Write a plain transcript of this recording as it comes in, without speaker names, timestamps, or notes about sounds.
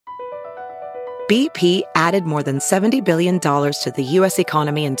BP added more than $70 billion to the U.S.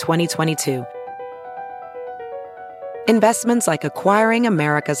 economy in 2022. Investments like acquiring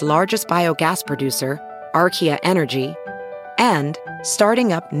America's largest biogas producer, Archaea Energy, and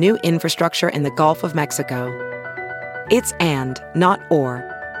starting up new infrastructure in the Gulf of Mexico. It's and, not or.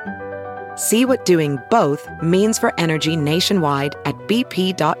 See what doing both means for energy nationwide at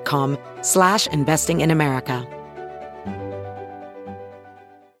bp.com/investing in America.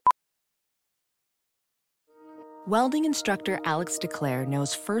 Welding instructor Alex DeClaire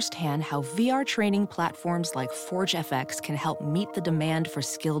knows firsthand how VR training platforms like ForgeFX can help meet the demand for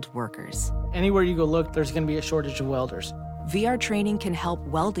skilled workers. Anywhere you go look, there's going to be a shortage of welders. VR training can help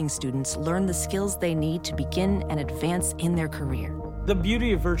welding students learn the skills they need to begin and advance in their career. The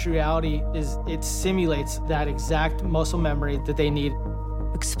beauty of virtual reality is it simulates that exact muscle memory that they need.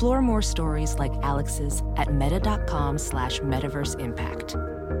 Explore more stories like Alex's at meta.com/metaverseimpact.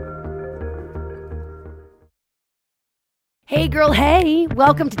 Hey girl, hey!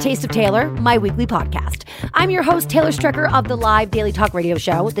 Welcome to Taste of Taylor, my weekly podcast. I'm your host, Taylor Strecker of the live daily talk radio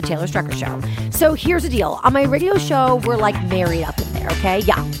show, The Taylor Strecker Show. So here's the deal. On my radio show, we're like married up in there, okay?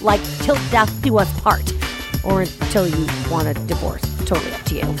 Yeah, like till death do us part. Or until you want a divorce. Totally up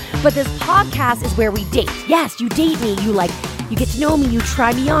to you. But this podcast is where we date. Yes, you date me. You get to know me. You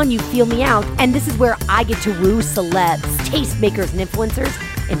try me on. You feel me out. And this is where I get to woo celebs, tastemakers, and influencers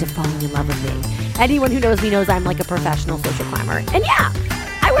into falling in love with me. Anyone who knows me knows I'm like a professional social climber. And yeah,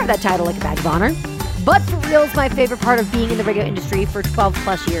 I wear that title like a badge of honor. But for reals, my favorite part of being in the radio industry for 12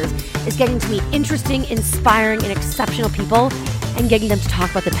 plus years is getting to meet interesting, inspiring, and exceptional people and getting them to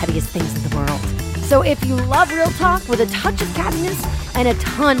talk about the pettiest things in the world. So if you love real talk with a touch of cattiness and a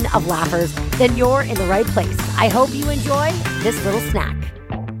ton of laughers, then you're in the right place. I hope you enjoy this little snack.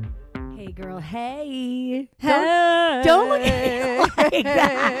 Hey girl, hey. Don't look at me like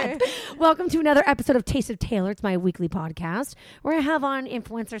that. Welcome to another episode of Taste of Taylor. It's my weekly podcast where I have on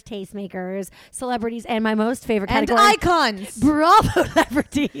influencers, tastemakers, celebrities, and my most favorite category. And icons. Bravo,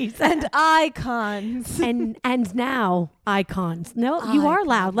 celebrities. And icons. And now, icons. No, you are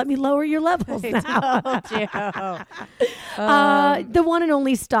loud. Let me lower your levels now. Told you. The one and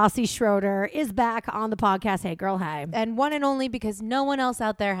only Stassi Schroeder is back on the podcast. Hey, girl, hey. And one and only because no one else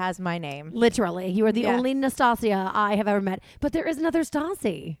out there has my name. Literally. You are the only Nastasia I have ever met. But there is another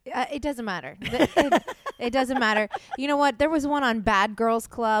Stassi. It doesn't matter. It doesn't matter. You know what? There was one on Bad Girls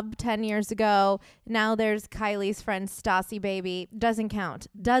Club 10 years ago. Now there's Kylie's friend Stassi Baby. Doesn't count.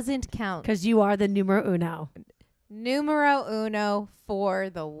 Doesn't count. Because you are the numero uno. Numero uno for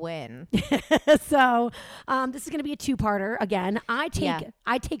the win. So this is going to be a two-parter. Again, I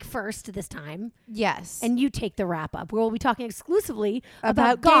take first this time. Yes. And you take the wrap-up. We'll be talking exclusively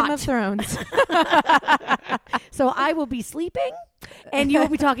about Game of Thrones. So I will be sleeping and you will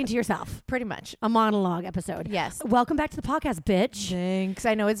be talking to yourself. Pretty much. A monologue episode. Yes. Welcome back to the podcast, bitch. Thanks.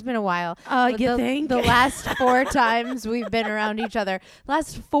 I know it's been a while. You think? The last 4 times we've been around each other,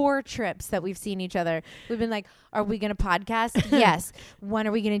 last 4 trips that we've seen each other, we've been like, are we going to podcast? Yes. When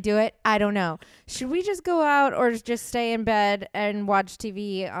are we going to do it? I don't know. Should we just go out or just stay in bed and watch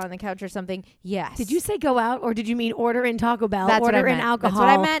TV on the couch or something? Yes. Did you say go out or did you mean order in Taco Bell? That's order what I in meant. alcohol? That's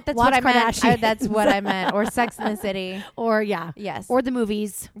what I meant. That's what I meant. That's what I meant. Or Sex in the City. Or yeah. Yes. Or the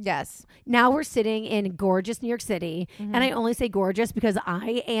movies. Yes. Now we're sitting in gorgeous New York City. Mm-hmm. And I only say gorgeous because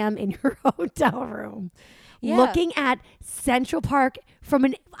I am in your hotel room. Yeah. Looking at Central Park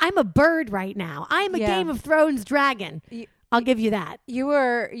I'm a bird right now. I'm a Game of Thrones dragon. I'll give you that. You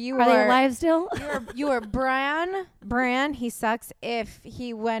are they alive still? You are Bran, he sucks if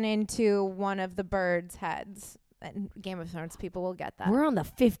he went into one of the birds' heads. And Game of Thrones people will get that. We're on the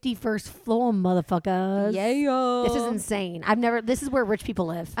 51st floor, motherfuckers. Yeah. This is insane. This is where rich people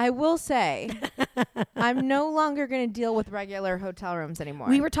live. I will say, I'm no longer going to deal with regular hotel rooms anymore.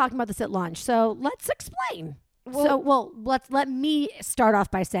 We were talking about this at lunch, so let's explain. Let me start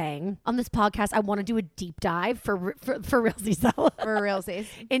off by saying on this podcast, I want to do a deep dive for realsies though. For realsies.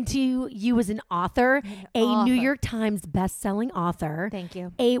 Into you as an author, New York Times best-selling author. Thank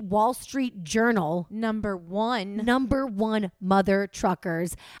you. A Wall Street Journal. Number one mother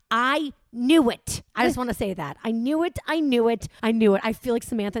truckers. I knew it. I just want to say that. I knew it. I feel like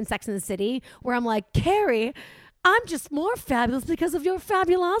Samantha in Sex and the City where I'm like, Carrie, I'm just more fabulous because of your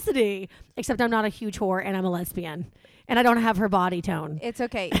fabulosity. Except I'm not a huge whore and I'm a lesbian. and I don't have her body tone. It's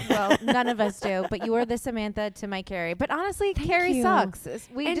okay. Well, none of us do, but you are the Samantha to my Carrie. But honestly, Carrie you. sucks.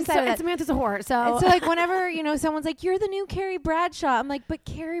 We And decided that. Samantha's a whore. And So so like whenever, someone's like, you're the new Carrie Bradshaw. I'm like, but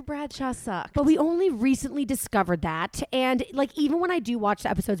Carrie Bradshaw sucked. But we only recently discovered that. And like, even when I do watch the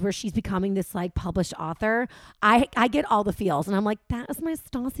episodes where she's becoming this like published author, I get all the feels. And I'm like, that is my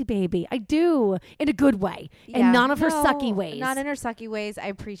Stassi baby. I do. In a good way. And none of her sucky ways. Not in her sucky ways. I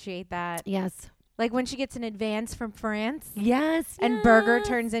appreciate that. Yes. Like when she gets an advance from France. Yes. And Burger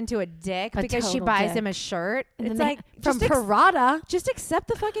turns into a dick A because she total buys dick. him a shirt. And It's then like from just Parada. just accept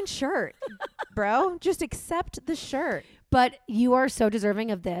the fucking shirt, bro. Just accept the shirt. But you are so deserving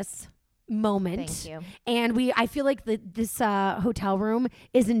of this moment. Thank you. And I feel like this hotel room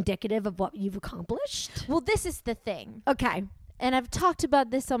is indicative of what you've accomplished. Well, this is the thing. Okay. And I've talked about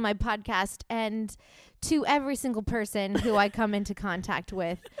this on my podcast, and to every single person who I come into contact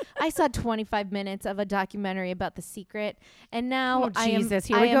with, I saw 25 minutes of a documentary about The Secret, and now Jesus,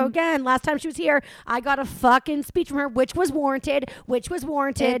 here we go again. Last time she was here, I got a fucking speech from her, which was warranted.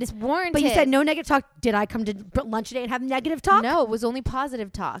 It's warranted. But you said no negative talk. Did I come to lunch today and have negative talk? No, it was only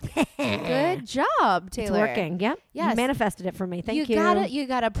positive talk. Good job, Taylor. It's working. Yep. Yes. You manifested it for me. Thank you. You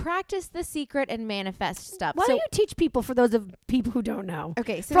gotta practice The Secret and manifest stuff. Why So don't you teach people, for those of people who don't know?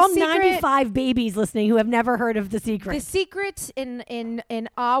 okay, so For all The Secret, 95 babies listening who have never heard of The Secret. The Secret in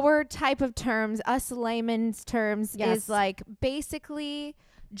our type of terms, us layman's terms, Yes. is like basically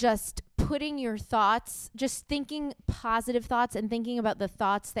just putting your thoughts, just thinking positive thoughts and thinking about the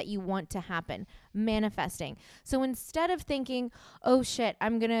thoughts that you want to happen, manifesting. So instead of thinking, oh shit,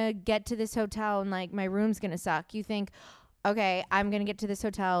 I'm going to get to this hotel and like my room's going to suck, you think, okay, I'm going to get to this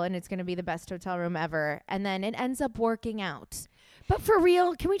hotel and it's going to be the best hotel room ever. And then it ends up working out. But for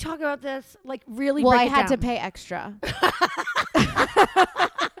real, can we talk about this? Like really Well, break I it had to down. pay extra.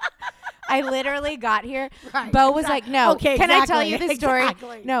 I literally got here. Right, Bo was like, no, Okay, can I tell you exactly, the story?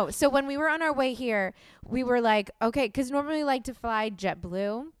 exactly. No. So when we were on our way here, we were like, okay, because normally we like to fly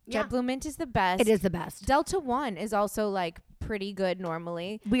JetBlue. Yeah. JetBlue Mint is the best. It is the best. Delta One is also like pretty good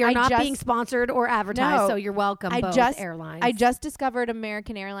normally. We are not being sponsored or advertised, No. so you're welcome, both airlines. I just discovered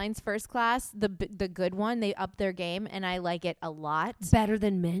American Airlines first class, the good one. They upped their game, and I like it a lot. Better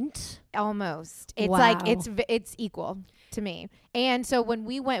than Mint? Almost. It's Wow. like it's equal to me. And so when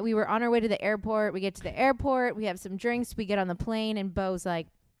we went, we were on our way to the airport. We get to the airport, we have some drinks, we get on the plane, and Bo's like,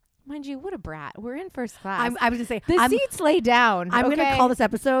 mind you, what a brat. We're in first class. I was going to say, the seats lay down. I'm going to okay? call this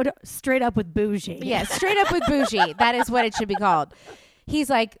episode Straight Up with Bougie. Yeah, straight up with bougie. That is what it should be called. He's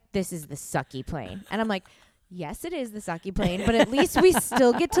like, this is the sucky plane. And I'm like, yes, it is the sucky plane, but at least we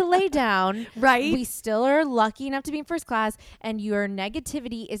still get to lay down. Right. We still are lucky enough to be in first class, and your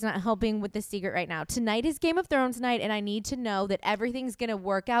negativity is not helping with The Secret right now. Tonight is Game of Thrones night, and I need to know that everything's going to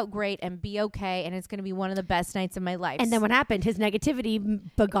work out great and be okay, and it's going to be one of the best nights of my life. And then what happened? His negativity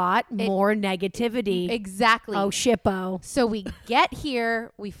begot more negativity. Exactly. Oh, shippo. So we get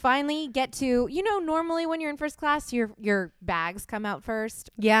here. We finally get to, normally when you're in first class, your bags come out first.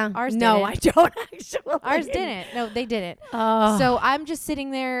 Yeah. Ours no, didn't. I don't actually. Ours didn't. No, they didn't. Oh. So I'm just sitting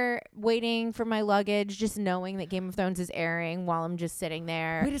there waiting for my luggage, just knowing that Game of Thrones is airing while I'm just sitting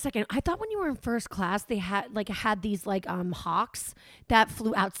there. Wait a second. I thought when you were in first class, they had these hawks that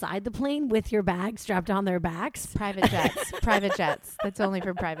flew outside the plane with your bag strapped on their backs. Private jets. Private jets. That's only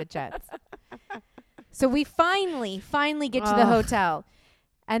for private jets. So we finally get to the hotel.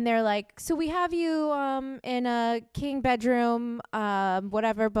 And they're like, so we have you in a king bedroom,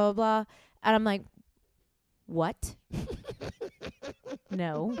 whatever, blah, blah. And I'm like, what?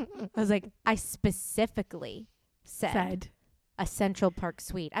 No. I was like, I specifically said a Central Park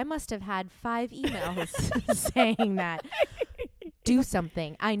suite. I must have had 5 emails saying that. Do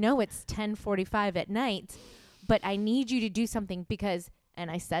something. I know it's 10:45 at night, but I need you to do something because, and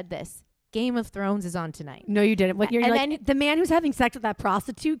I said this, Game of Thrones is on tonight. No, you didn't. You're And like, then the man who's having sex with that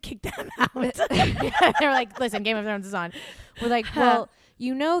prostitute, kick them out. They're like, listen, Game of Thrones is on. We're like, well,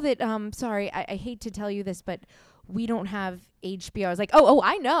 you know that, sorry, I hate to tell you this, but we don't have HBO. I was like, oh,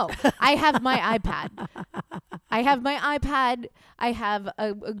 I know. I have my iPad. I have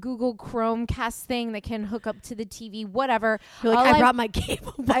a Google Chromecast thing that can hook up to the TV, whatever. You're like, I brought my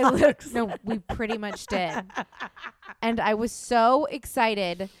cable box. No, we pretty much did. And I was so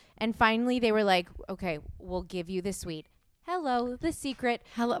excited. And finally they were like, okay, we'll give you the suite. Hello, The Secret.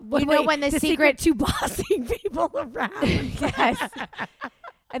 Hello. When the secret two bossing people around. Yes.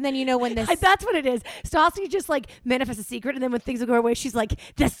 And then when this... That's what it is. Stassi just like manifests a secret, and then when things will go away, she's like,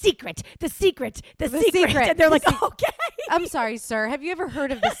 the secret. And they're like, okay. I'm sorry, sir. Have you ever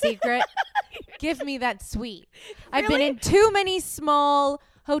heard of The Secret? Give me that suite. I've been Really? in too many small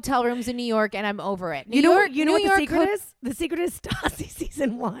hotel rooms in New York, and I'm over it. You know what New the York secret is? The secret is Stassi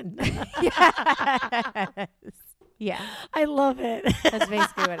season 1. Yes. Yeah, I love it. that's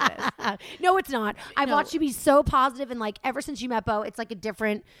basically what it is. No, it's not. I've No. watched you be so positive, and like ever since you met Bo, it's like a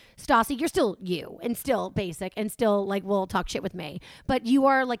different Stassi. You're still you and still basic and still like will talk shit with me, but you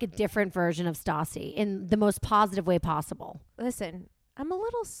are like a different version of Stassi in the most positive way possible. Listen, I'm a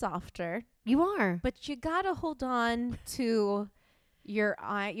little softer, You are. but you gotta hold on to your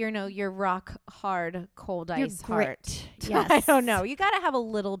rock hard cold Your ice heart. grit. I Yes. don't know. You gotta have a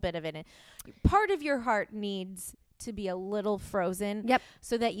little bit of it. Part of your heart needs to be a little frozen. Yep.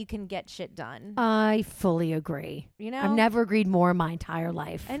 So that you can get shit done. I fully agree. You know? I've never agreed more in my entire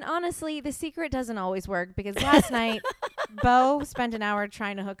life. And honestly, the secret doesn't always work because last night, Bo spent an hour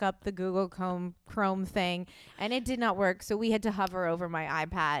trying to hook up the Google Chrome thing, and it did not work. So we had to hover over my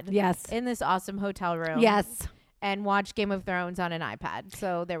iPad Yes. in this awesome hotel room. Yes. And watch Game of Thrones on an iPad.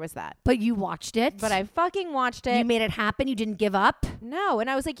 So there was that. But you watched it. But I fucking watched it. You made it happen. You didn't give up. No. And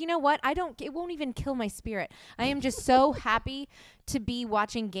I was like, you know what? It won't even kill my spirit. I am just so happy to be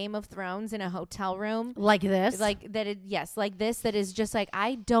watching Game of Thrones in a hotel room. Like this. Like that. Like this. That is just like,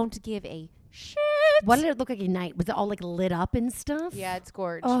 I don't give a shit. What did it look like at night? Was it all like lit up and stuff? Yeah, it's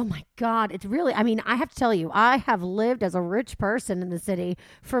gorgeous. Oh my God. It's really, I mean, I have to tell you, I have lived as a rich person in the city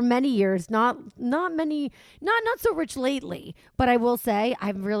for many years. Not so rich lately, but I will say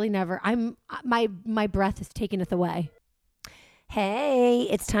I've really never, my breath has taken it away. Hey,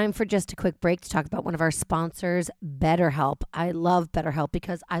 it's time for just a quick break to talk about one of our sponsors, BetterHelp. I love BetterHelp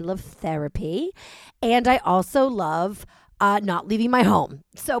because I love therapy and I also love not leaving my home.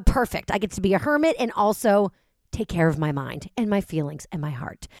 So perfect. I get to be a hermit and also take care of my mind and my feelings and my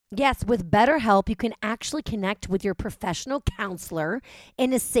heart. Yes, with BetterHelp, you can actually connect with your professional counselor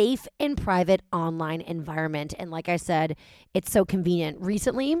in a safe and private online environment. And like I said, it's so convenient.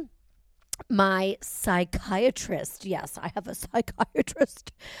 Recently, my psychiatrist, yes, I have a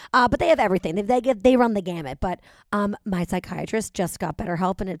psychiatrist, but they have everything. They run the gamut. But my psychiatrist just got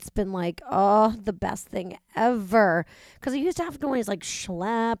BetterHelp, and it's been like, oh, the best thing ever. Because I used to have to always like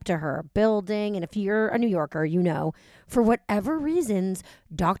schlep to her building, and if you're a New Yorker, you know, for whatever reasons,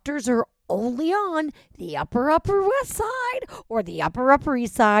 doctors are only on the upper west side or the upper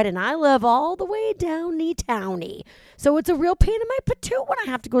east side, and I live all the way down towny. So it's a real pain in my patoot when I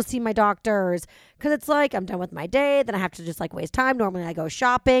have to go see my doctors, because it's like I'm done with my day, then I have to just like waste time. Normally I go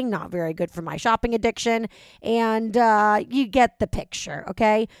shopping, not very good for my shopping addiction, and you get the picture,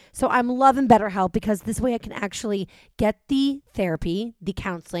 okay? So I'm loving BetterHelp because this way I can actually get the therapy, the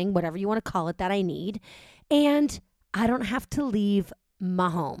counseling, whatever you want to call it, that I need, and I don't have to leave my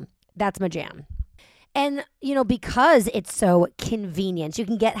home. That's my jam. And, you know, because it's so convenient, you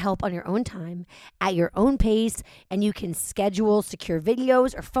can get help on your own time, at your own pace, and you can schedule secure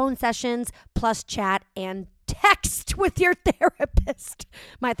videos or phone sessions, plus chat and text with your therapist.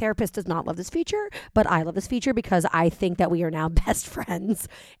 My therapist does not love this feature, but I love this feature because I think that we are now best friends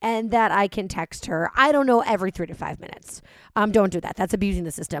and that I can text her, I don't know, every 3 to 5 minutes. Don't do that. That's abusing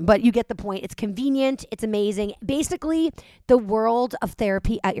the system. But you get the point. It's convenient. It's amazing. Basically, the world of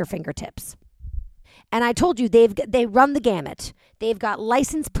therapy at your fingertips. And I told you, they run the gamut. They've got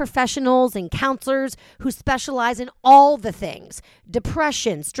licensed professionals and counselors who specialize in all the things: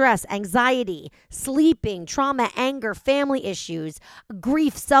 depression, stress, anxiety, sleeping, trauma, anger, family issues,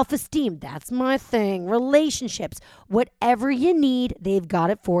 grief, self-esteem. That's my thing. Relationships. Whatever you need, they've got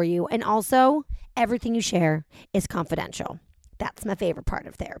it for you. And also, everything you share is confidential. That's my favorite part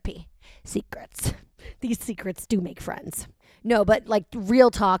of therapy. Secrets. These secrets do make friends. No, but like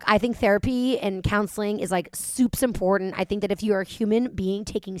real talk, I think therapy and counseling is like soups important. I think that if you are a human being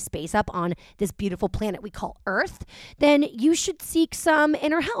taking space up on this beautiful planet we call Earth, then you should seek some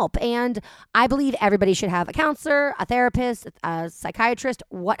inner help. And I believe everybody should have a counselor, a therapist, a psychiatrist,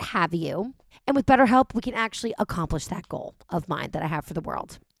 what have you. And with BetterHelp, we can actually accomplish that goal of mine that I have for the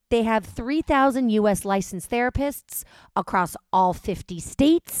world. They have 3,000 U.S. licensed therapists across all 50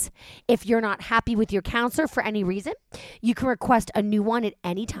 states. If you're not happy with your counselor for any reason, you can request a new one at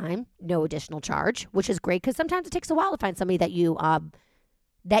any time, no additional charge, which is great because sometimes it takes a while to find somebody that you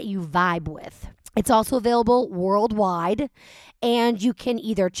vibe with. It's also available worldwide, and you can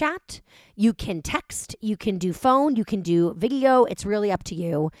either chat, you can text, you can do phone, you can do video. It's really up to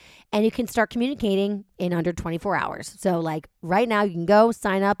you, and you can start communicating in under 24 hours. So like right now you can go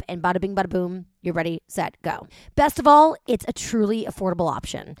sign up and bada bing, bada boom, You're ready, set, go. Best of all, it's a truly affordable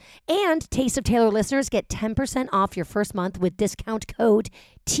option. And Taste of Taylor listeners get 10% off your first month with discount code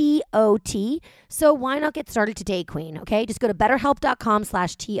TOT. So why not get started today, Queen? Okay, just go to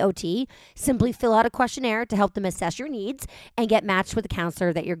betterhelp.com/TOT. Simply fill out a questionnaire to help them assess your needs and get matched with a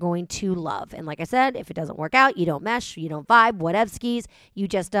counselor that you're going to love. And like I said, if it doesn't work out, you don't mesh, you don't vibe, whatevskis, you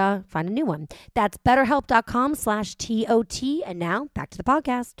just find a new one. That's betterhelp.com/TOT. And now back to the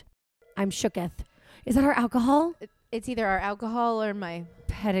podcast. I'm shooketh. Is that our alcohol? It's either our alcohol or my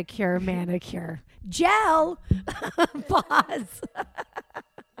pedicure, manicure, gel. Pause.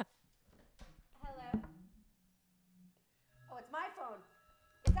 Hello. Oh, it's my phone.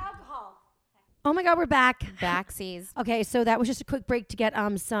 It's alcohol. Oh my God, we're back. backsies. Okay, so that was just a quick break to get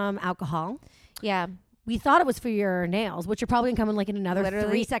some alcohol. Yeah. We thought it was for your nails, which are probably going to come in like in another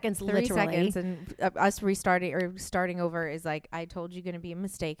 3 seconds, 3 seconds, and us restarting or starting over is like, I told you going to be a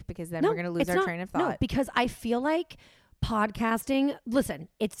mistake because then we're going to lose our train of thought. No, because I feel like podcasting, listen,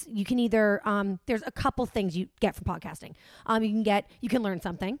 you can either, there's a couple things you get from podcasting. You can learn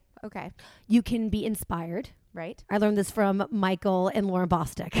something. Okay. You can be inspired. Right. I learned this from Michael and Lauren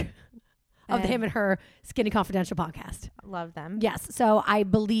Bostick. Of the Him and Her Skinny Confidential podcast. Love them. Yes. So I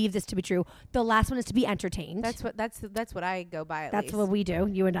believe this to be true. The last one is to be entertained. That's what I go by at That's least. what we do,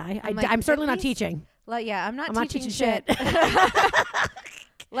 you and I. Like, I'm certainly not teaching. Yeah, I'm not teaching shit.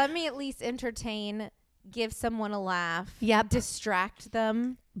 Let me at least entertain, give someone a laugh. Yep. Distract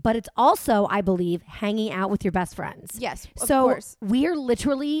them. But it's also, I believe, hanging out with your best friends. Yes, of so course. We're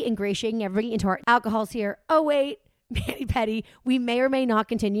literally ingratiating everybody into our alcohols here. Oh, wait. Manny Petty, we may or may not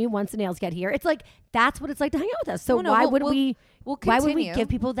continue once the nails get here. It's like, that's what it's like to hang out with us. So why would we give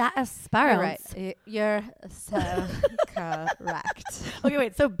people that aspirants? You're right. You're so correct. Okay,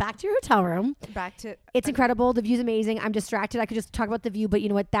 wait. So back to your hotel room. It's incredible. The view's amazing. I'm distracted. I could just talk about the view, but you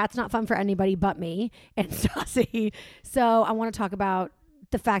know what? That's not fun for anybody but me and Stassi. So I want to talk about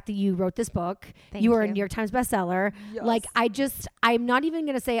the fact that you wrote this book. You were a New York Times bestseller. Yes. Like, I'm not even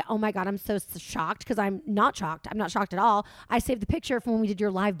going to say, oh my God, I'm so shocked, because I'm not shocked. I'm not shocked at all. I saved the picture from when we did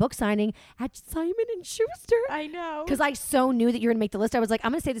your live book signing at Simon & Schuster. I know. Because I so knew that you were going to make the list. I was like,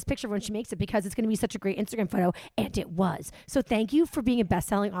 I'm going to save this picture when she makes it because it's going to be such a great Instagram photo. And it was. So thank you for being a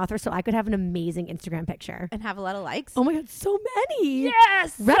best-selling author so I could have an amazing Instagram picture. And have a lot of likes. Oh my God, so many.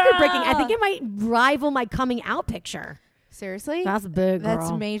 Yes. Record-breaking. I think it might rival my coming out picture. Seriously? That's big, girl.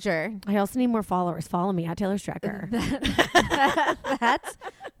 That's major. I also need more followers. Follow me at Taylor Strecker. That's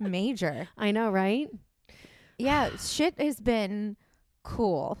major. I know, right? Yeah, shit has been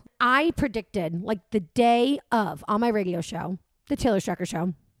cool. I predicted, like, the day of, on my radio show, the Taylor Strecker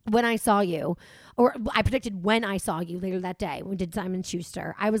show, when I saw you, or I predicted when I saw you later that day, when we did Simon &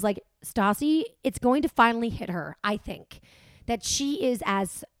 Schuster, I was like, Stassi, it's going to finally hit her, I think. That she is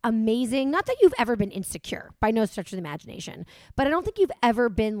as amazing. Not that you've ever been insecure by no stretch of the imagination, but I don't think you've ever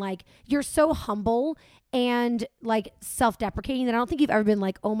been like, you're so humble and like self-deprecating that I don't think you've ever been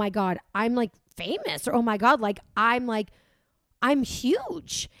like, oh my God, I'm like famous, or oh my God, like I'm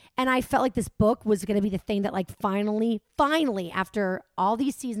huge. And I felt like this book was going to be the thing that like finally, after all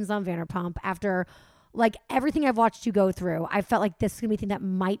these seasons on Vanderpump, after like everything I've watched you go through, I felt like this is going to be the thing that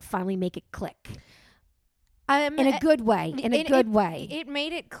might finally make it click. In a good way. It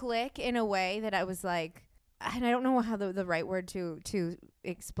made it click in a way that I was like, and I don't know how the right word to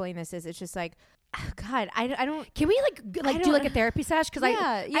explain this is. It's just like, oh God, I don't. Can we do like a therapy sesh? Because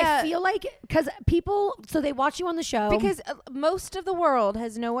I feel like, because people, so they watch you on the show. Because most of the world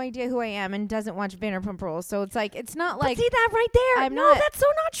has no idea who I am and doesn't watch Vanderpump Rules. So it's like, it's not like. But see that right there? That's so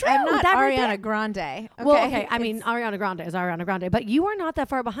not true. I'm not that Ariana right Grande. Okay? Well, okay. I mean, Ariana Grande is Ariana Grande, but you are not that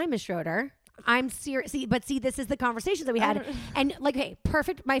far behind Miss Schroeder. I'm serious. But this is the conversations that we had. And like, okay,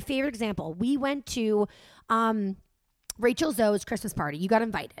 perfect. My favorite example. We went to Rachel Zoe's Christmas party. You got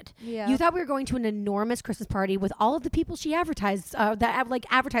invited. Yeah. You thought we were going to an enormous Christmas party with all of the people she advertised, that like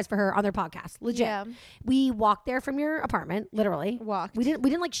advertised for her on their podcast. Legit. Yeah. We walked there from your apartment, literally. Walked. We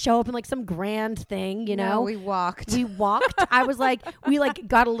didn't like show up in like some grand thing, you know? No, we walked. I was like, we like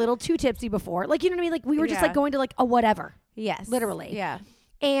got a little too tipsy before. Like, you know what I mean? Like we were just like going to like a whatever. Yes. Literally. Yeah.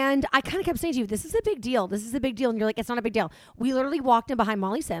 And I kind of kept saying to you, this is a big deal. This is a big deal. And you're like, it's not a big deal. We literally walked in behind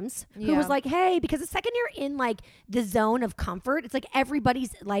Molly Sims, who was like, hey, because the second you're in like the zone of comfort, it's like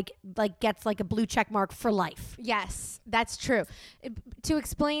everybody's like gets like a blue check mark for life. Yes, that's true. To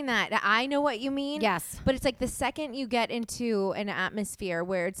explain that, I know what you mean. Yes. But it's like the second you get into an atmosphere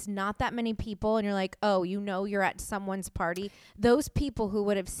where it's not that many people and you're like, oh, you know, you're at someone's party. Those people who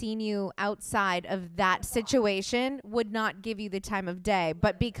would have seen you outside of that situation would not give you the time of day.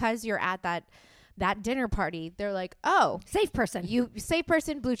 But because you're at that that dinner party, they're like, oh, Safe person. you safe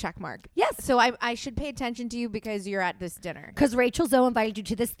person, blue check mark. Yes. So I should pay attention to you because you're at this dinner. Because Rachel Zoe invited you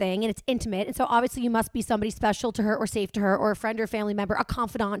to this thing and it's intimate. And so obviously you must be somebody special to her or safe to her or a friend or family member, a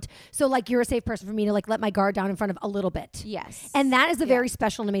confidant. So like you're a safe person for me to like let my guard down in front of a little bit. Yes. And that is a very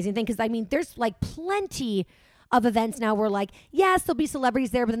special and amazing thing. Because I mean, there's like plenty of events now where like, yes, there'll be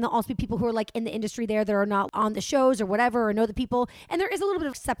celebrities there, but then there'll also be people who are like in the industry there that are not on the shows or whatever or know the people. And there is a little bit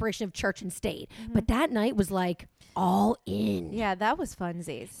of separation of church and state. But that night was like all in. Yeah, that was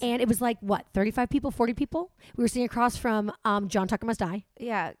funsies. And it was like, what, 35 people, 40 people? We were sitting across from John Tucker Must Die.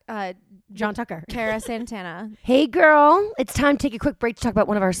 Yeah. John Tucker. Cara Santana. Hey, girl. It's time to take a quick break to talk about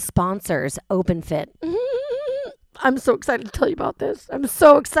one of our sponsors, OpenFit. I'm so excited to tell you about this. I'm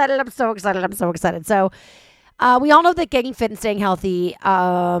so excited. So we all know that getting fit and staying healthy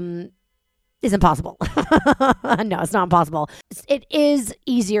is impossible. No, it's not impossible. It is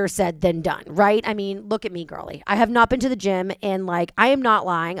easier said than done, right? I mean, look at me, girly. I have not been to the gym and like, I am not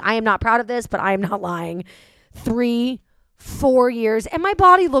lying. I am not proud of this, but I am not lying. 3-4 years and my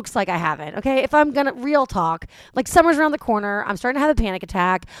body looks like I haven't. Okay. If I'm gonna real talk, like summer's around the corner, I'm starting to have a panic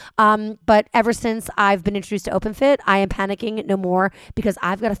attack. But ever since I've been introduced to OpenFit, I am panicking no more because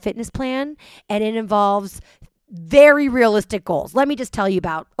I've got a fitness plan and it involves very realistic goals. Let me just tell you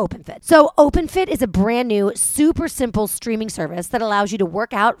about OpenFit. So OpenFit is a brand new, super simple streaming service that allows you to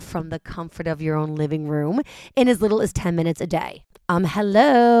work out from the comfort of your own living room in as little as 10 minutes a day.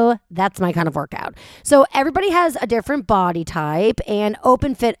 Hello, that's my kind of workout. So everybody has a different body type and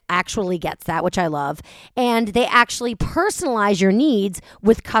OpenFit actually gets that, which I love. And they actually personalize your needs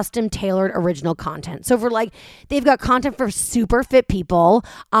with custom tailored original content. So for like, they've got content for super fit people.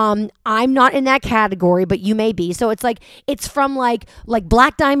 I'm not in that category, but you may be. So it's like, it's from like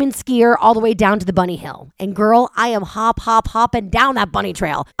Black Diamond skier all the way down to the bunny hill. And girl, I am hopping down that bunny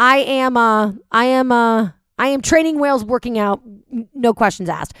trail. I am training whales working out, no questions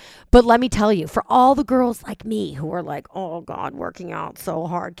asked. But let me tell you, for all the girls like me who are like, oh God, working out so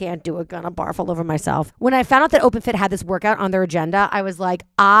hard, can't do it, gonna barf all over myself. When I found out that OpenFit had this workout on their agenda, I was like,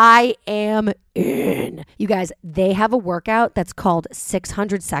 I am in. You guys, they have a workout that's called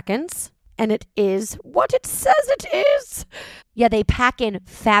 600 seconds. And it is what it says it is. Yeah, they pack in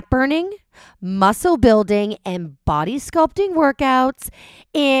fat burning, muscle building, and body sculpting workouts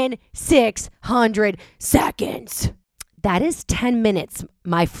in 600 seconds. That is 10 minutes,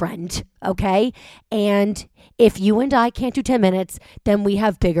 my friend, okay? And if you and I can't do 10 minutes, then we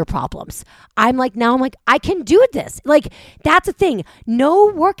have bigger problems. I'm like, I can do this. Like, that's a thing. No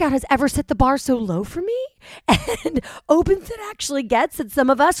workout has ever set the bar so low for me. And OpenFit actually gets that some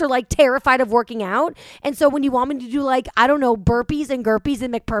of us are like terrified of working out. And so when you want me to do like, I don't know, burpees and gurpees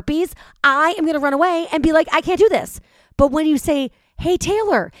and McPurpees, I am going to run away and be like, I can't do this. But when you say, hey,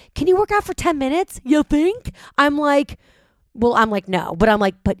 Taylor, can you work out for 10 minutes? You think? I'm like, no. But I'm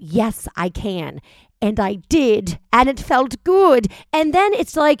like, but yes, I can. And I did. And it felt good. And then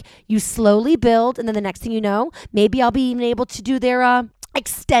it's like you slowly build. And then the next thing you know, maybe I'll be even able to do their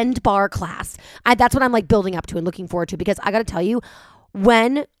extend bar class. That's what I'm like building up to and looking forward to. Because I got to tell you,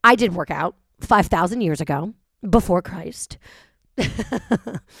 when I did work out 5,000 years ago, before Christ,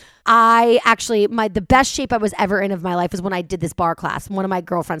 I actually, the best shape I was ever in of my life was when I did this bar class. One of my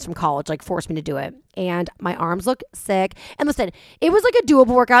girlfriends from college like forced me to do it. And my arms look sick. And listen, it was like a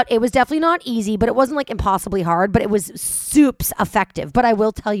doable workout. It was definitely not easy, but it wasn't like impossibly hard, but it was soups effective. But I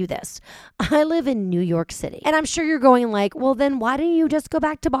will tell you this. I live in New York City. And I'm sure you're going like, well, then why don't you just go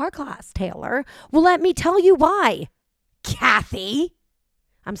back to bar class, Taylor? Well, let me tell you why, Kathy.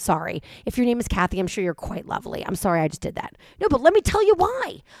 I'm sorry. If your name is Kathy, I'm sure you're quite lovely. I'm sorry I just did that. No, but let me tell you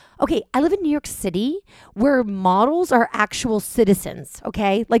why. Okay, I live in New York City where models are actual citizens,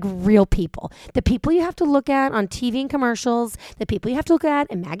 okay? Like real people. The people you have to look at on TV and commercials, the people you have to look at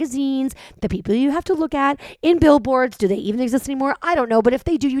in magazines, the people you have to look at in billboards. Do they even exist anymore? I don't know, but if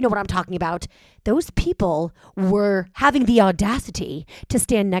they do, you know what I'm talking about. Those people were having the audacity to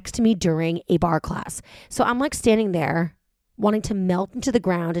stand next to me during a bar class. So I'm like standing there wanting to melt into the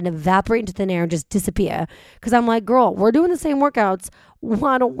ground and evaporate into thin air and just disappear. Because I'm like, girl, we're doing the same workouts.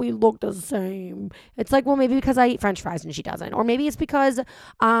 Why don't we look the same? It's like, well, maybe because I eat French fries and she doesn't. Or maybe it's because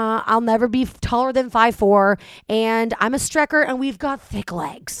I'll never be taller than 5'4", and I'm a strecker and we've got thick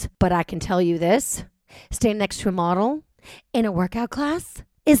legs. But I can tell you this, standing next to a model in a workout class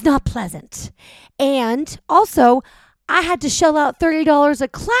is not pleasant. And also, I had to shell out $30 a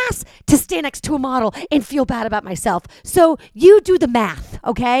class to stand next to a model and feel bad about myself. So you do the math,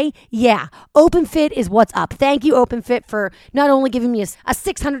 okay? Yeah, OpenFit is what's up. Thank you, OpenFit, for not only giving me a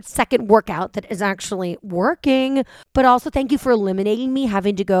 600-second workout that is actually working, but also thank you for eliminating me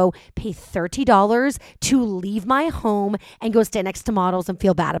having to go pay $30 to leave my home and go stand next to models and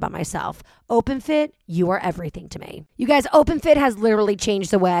feel bad about myself. OpenFit, you are everything to me. You guys, OpenFit has literally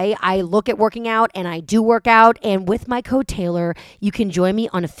changed the way I look at working out, and I do work out. And with my code Taylor, you can join me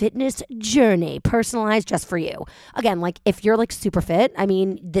on a fitness journey personalized just for you. Again, like if you're like super fit, I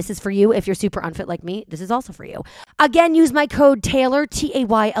mean, this is for you. If you're super unfit like me, this is also for you. Again, use my code Taylor,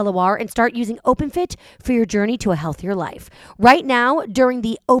 TAYLOR, and start using OpenFit for your journey to a healthier life. Right now, during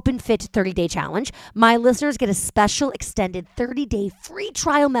the OpenFit 30-day challenge, my listeners get a special extended 30-day free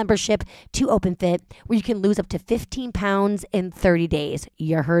trial membership to OpenFit, where you can lose up to 15 pounds in 30 days.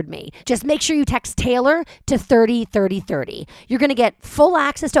 You heard me. Just make sure you text Taylor to 303030. You're going to get full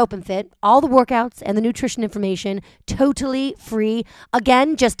access to OpenFit, all the workouts and the nutrition information, totally free.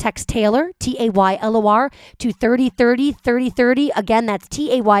 Again, just text Taylor, TAYLOR, to 303030. Again, that's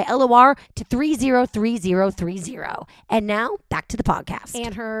TAYLOR to 303030. And now back to the podcast.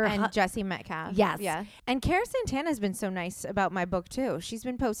 And Jesse Metcalf. Yes. Yeah. And Cara Santana's been so nice about my book too. She's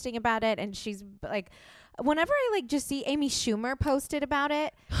been posting about it, and she's like, whenever I like just see Amy Schumer posted about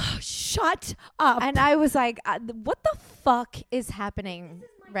it, shut up. and I was like, what the fuck is happening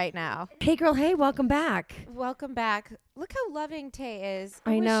right now? Hey girl, hey, welcome back. Welcome back. Look how loving Tay is.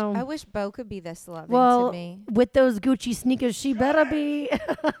 I know. I wish Bo could be this loving Well, to me. with those Gucci sneakers, she better be.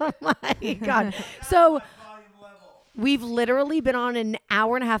 Oh my God. So we've literally been on an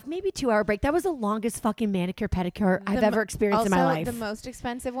hour and a half, maybe 2 hour break. That was the longest fucking manicure pedicure I've ever experienced in my life. Also the most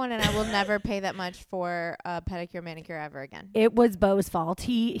expensive one, and I will never pay that much for a pedicure manicure ever again. It was Bo's fault.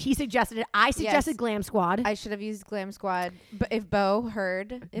 He suggested it. I suggested Yes. Glam Squad. I should have used Glam Squad. But if Bo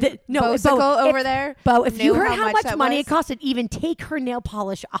heard, No, if Bo over there, Bo, if you knew heard how much that money was it cost to even take her nail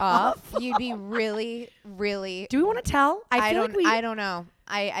polish off, you'd be really, really. do we want to tell? I feel don't. like I don't know.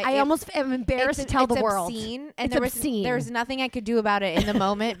 I almost am embarrassed to tell the world. Obscene, It's and obscene. there was nothing I could do about it in the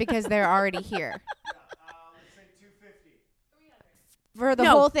moment because they're already here. Let's say 250. For the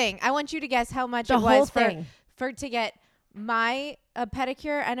No. whole thing, I want you to guess how much The it whole was thing. for to get a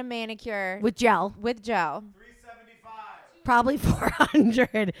pedicure and a manicure With gel. with gel. 375. Probably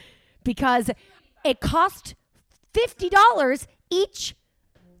 400 because it cost $50 each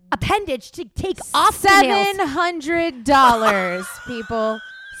appendage to take off the nails. $700, people.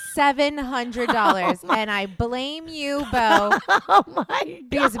 $700, and I blame you, Bo, Oh my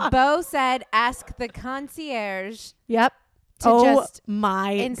because God. Bo said ask the concierge Yep. to just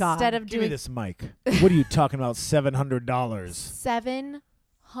my instead God. of Give me doing this mic. What are you talking about? $700.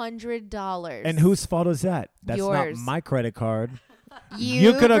 $700. And whose fault is that? That's Yours. not my credit card.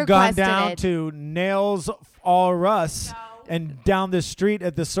 You could have gone requested down it. to Nails All Us and down the street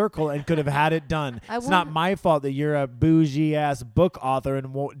at the Circle and could have had it done. I It's not wouldn't- my fault that you're a bougie ass book author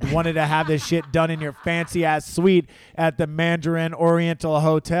and wanted to have this shit done in your fancy ass suite at the Mandarin Oriental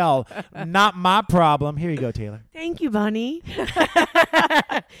Hotel. Not my problem. Here you go, Taylor. Thank you, Bunny.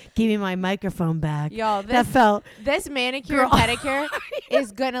 Give me my microphone back. Y'all, That felt this manicure Girl. and pedicure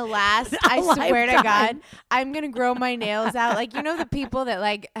is gonna last. I A swear to lifetime. God, I'm gonna grow my nails out. Like, you know, the people that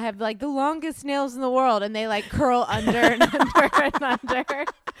like have like the longest nails in the world and they like curl under and under and under.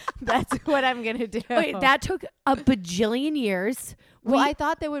 That's what I'm gonna do. Wait, that took a bajillion years. well, I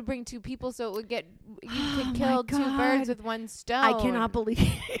thought they would bring two people so it would get you Oh could my kill two birds God. with one stone. I cannot believe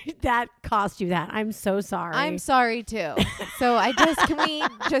that cost you that. I'm so sorry. I'm sorry too. So can we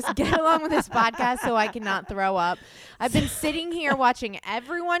just get along with this podcast so I cannot throw up? I've been sitting here watching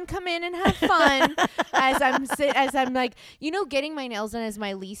everyone come in and have fun as I'm like, getting my nails done is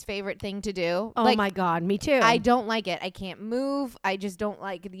my least favorite thing to do. Oh Like, my God, me too. I don't like it. I can't move. I just don't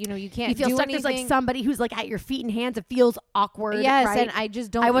like, you can't You feel do stuck. anything. There's like somebody who's like at your feet and hands. It feels awkward. Yes, right? and I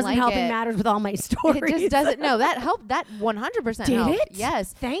just don't I wasn't like helping it. matters with all my stories. It just doesn't. No, that helped. That 100% Did helped. it?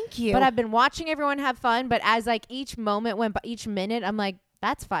 Yes. Thank you. But I've been watching everyone have fun. But as like each moment went by, each minute, I'm like,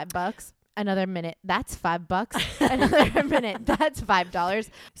 that's $5. Another minute, that's $5. Another minute, that's $5.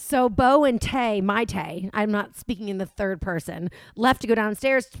 So Bo and my Tay, I'm not speaking in the third person, left to go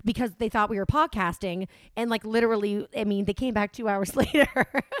downstairs because they thought we were podcasting. And like literally, I mean, they came back 2 hours later.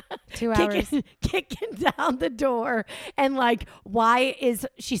 2 hours. Kicking down the door. And like, why is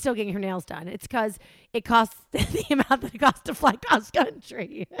she still getting her nails done? It's because it costs the amount that it costs to fly cross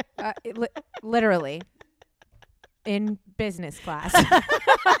country. Literally. In business class.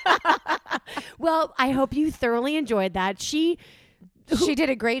 Well, I hope you thoroughly enjoyed that. She She did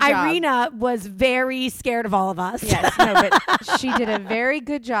a great job. Irina was very scared of all of us. Yes, no, but she did a very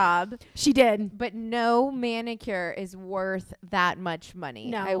good job. She did. But no manicure is worth that much money.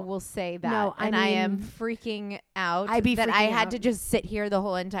 No. I will say that. No, I am freaking out I'd be that freaking I had out. to just sit here the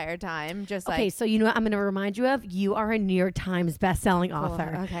whole entire time. Just Okay, like, so you know what I'm going to remind you of? You are a New York Times bestselling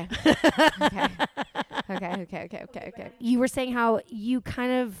author. Okay. Okay. You were saying how you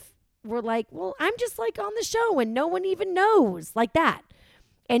kind of were like, well, I'm just like on the show and no one even knows, like that.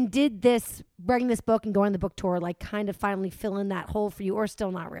 And did this, writing this book and going on the book tour, like kind of finally fill in that hole for you, or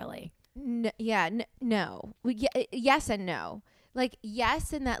still not really? No. Well, yes and no. Like,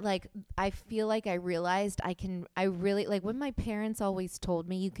 yes, in that, like, I feel like I realized I really, like, when my parents always told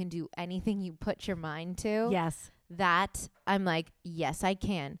me you can do anything you put your mind to. Yes. That, I'm like, yes, I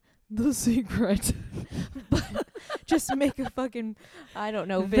can. The secret. But just make a fucking, I don't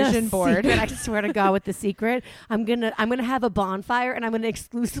know, vision board. Secret, I swear to God, with The Secret, I'm gonna have a bonfire and I'm gonna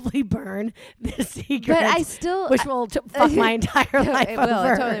exclusively burn The Secret. But I still, which will fuck my entire life it will,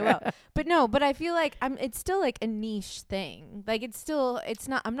 over. it totally will. But no, but I feel like it's still like a niche thing. Like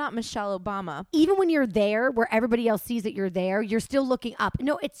I'm not Michelle Obama. Even when you're there, where everybody else sees that you're there, you're still looking up.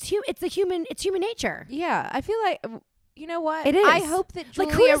 No, it's human nature. Yeah, I feel like, you know what? It is. I hope that Julia,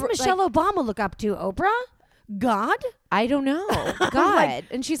 Like, who does Michelle Obama look up to? Oprah? God? I don't know. God.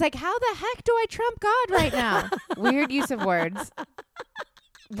 And she's like, how the heck do I trump God right now? Weird use of words.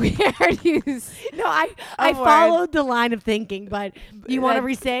 Weird use. No, I followed the line of thinking, but you want to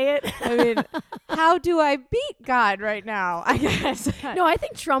re-say it? I mean, how do I beat God right now? I guess. No, I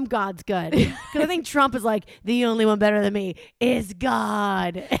think Trump God's good. Because I think Trump is like, the only one better than me is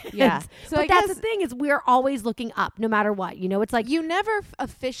God. Yeah. So but that's the thing, is we're always looking up no matter what. You know, it's like, you never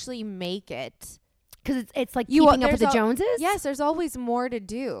officially make it. because it's like keeping up with the Joneses. Yes, there's always more to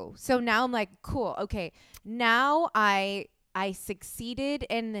do. So now I'm like, cool. Okay, now I succeeded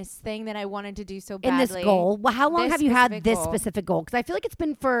in this thing that I wanted to do so badly. In this goal. Well, how long This have you had specific this goal. specific goal? Because I feel like it's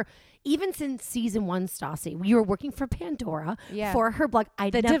been even since season 1, Stassi. You were working for Pandora for her blog.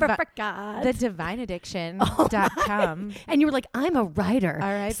 I never forgot. The divineaddiction.com. And you were like, I'm a writer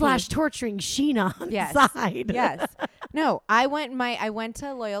R.I.P. / torturing Sheena on Yes. the side. Yes. No, I went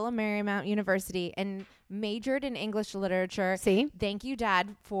to Loyola Marymount University and majored in English literature. See? Thank you,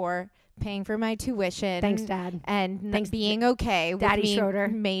 Dad, for paying for my tuition. Thanks, Dad. And Thanks, being okay with Daddy me Schroeder.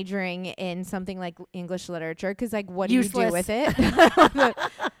 majoring in something like English literature, because like, what Useless. do you do with it?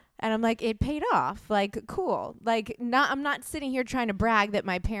 And I'm like, it paid off. Like, cool. Like, I'm not sitting here trying to brag that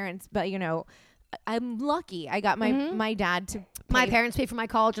my parents, but you know, I'm lucky. I got my dad to My pay. parents paid for my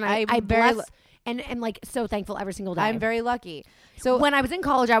college, and I I'm very bless and like so thankful every single day. I'm very lucky. So when I was in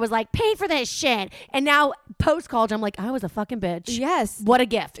college, I was like, paid for this shit. And now post college, I'm like, I was a fucking bitch. yes, What a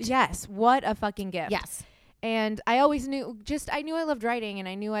gift. yes, what a fucking gift. Yes. And I always knew, I knew I loved writing, and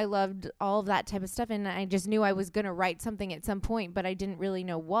I knew I loved all of that type of stuff, and I just knew I was going to write something at some point, but I didn't really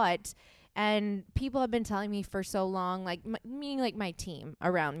know what. And people have been telling me for so long, like meaning like my team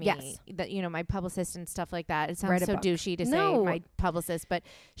around me, Yes. that, you know, my publicist and stuff like that. It sounds Write a so book. douchey to say my publicist, but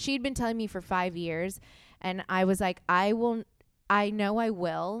she'd been telling me for 5 years, and I was like, I know I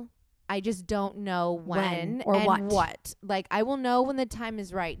will. I just don't know when or and what. Like, I will know when the time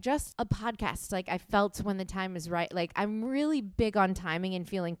is right. Just a podcast. Like, I felt when the time is right. Like, I'm really big on timing and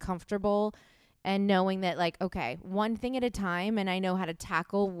feeling comfortable and knowing that, like, okay, one thing at a time, and I know how to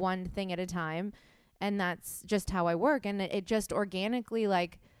tackle one thing at a time. And that's just how I work. And it just organically,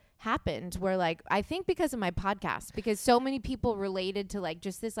 like, happened where, like, I think because of my podcast, because so many people related to, like,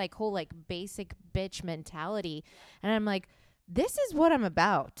 just this, like, whole, like, basic bitch mentality. And I'm like, this is what I'm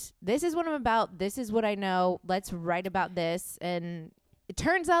about. This is what I'm about. This is what I know. Let's write about this. And it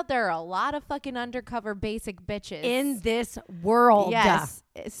turns out there are a lot of fucking undercover basic bitches In this world. Yes.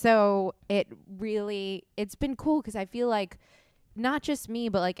 So it's been cool, because I feel like not just me,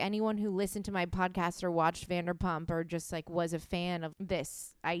 but like anyone who listened to my podcast or watched Vanderpump or just like was a fan of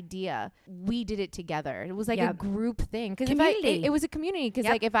this idea, we did it together. It was like a group thing. Because Community. it was a community. Because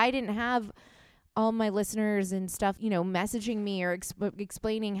like if I didn't have all my listeners and stuff, you know, messaging me or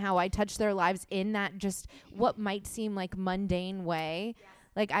explaining how I touch their lives in that just what might seem like mundane way,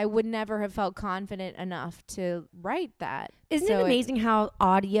 like I would never have felt confident enough to write that. Isn't it amazing how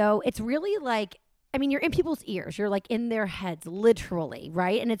audio, it's really like I mean, you're in people's ears. You're like in their heads, literally,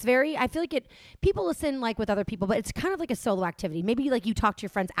 right? And it's very, I feel like people listen like with other people, but it's kind of like a solo activity. Maybe like you talk to your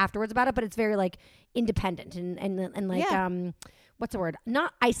friends afterwards about it, but it's very like independent and like, what's the word?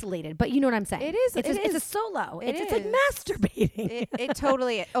 Not isolated, but you know what I'm saying. It is. It's a solo. It's like is. masturbating. It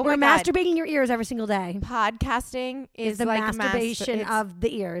totally is. Oh We're my God. masturbating your ears every single day. Podcasting is the like masturbation of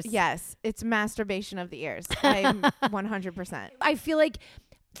the ears. Yes, it's masturbation of the ears. I'm 100%. I feel like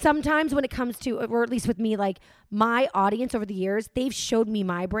sometimes when it comes to, or at least with me, like my audience over the years, they've showed me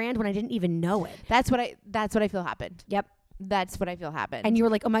my brand when I didn't even know it. That's what I feel happened. Yep. That's what I feel happened. And you were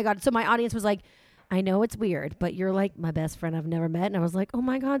like, oh my God. So my audience was like, I know it's weird, but you're like my best friend I've never met. And I was like, oh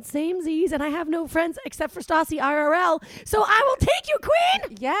my God, samesies. And I have no friends except for Stassi IRL. So I will take you,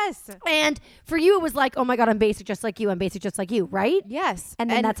 queen. Yes. And for you, it was like, oh my God, I'm basic just like you. I'm basic just like you, right? Yes. And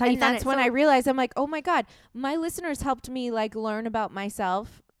then that's how you found that's it. when So- I realized, I'm like, oh my God, my listeners helped me like learn about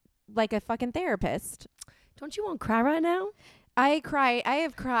myself like a fucking therapist. Don't you want to cry right now? I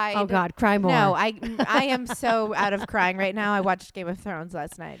have cried. Oh God, cry more. No, I am so out of crying right now. I watched Game of Thrones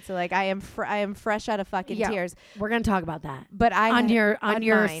last night, so like I am fresh out of fucking tears. We're gonna talk about that. But on your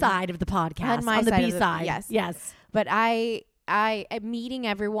mine. side of the podcast, On my on the side B of the- side, yes. But I am meeting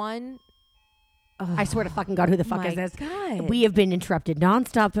everyone. I swear to fucking God, who the fuck is this? God. We have been interrupted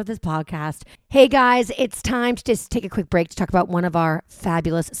nonstop throughout this podcast. Hey guys, it's time to just take a quick break to talk about one of our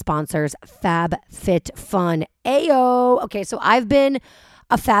fabulous sponsors, FabFitFun. Ayo. Okay, so I've been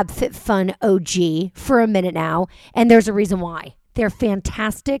a FabFitFun OG for a minute now, and there's a reason why. They're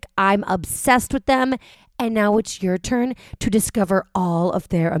fantastic. I'm obsessed with them. And now it's your turn to discover all of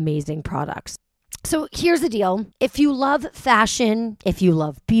their amazing products. So here's the deal. If you love fashion, if you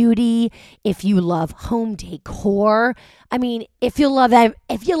love beauty, if you love home decor, I mean, if you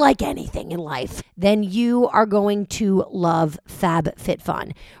like anything in life, then you are going to love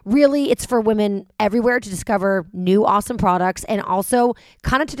FabFitFun. Really, it's for women everywhere to discover new awesome products and also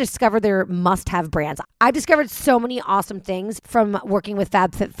kind of to discover their must-have brands. I've discovered so many awesome things from working with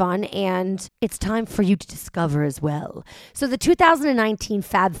FabFitFun, and it's time for you to discover as well. So the 2019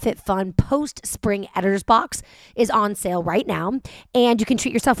 FabFitFun Post-Spring Editor's Box is on sale right now, and you can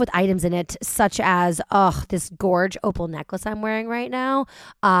treat yourself with items in it, such as, this gorge opal necklace I'm wearing right now.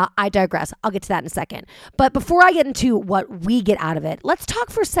 I digress. I'll get to that in a second. But before I get into what we get out of it, let's talk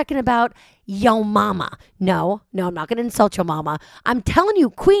for a second about yo mama. No, I'm not going to insult your mama. I'm telling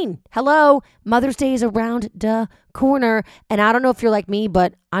you, queen, hello, Mother's Day is around the corner. And I don't know if you're like me,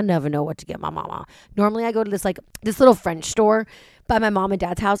 but I never know what to get my mama. Normally I go to this little French store by my mom and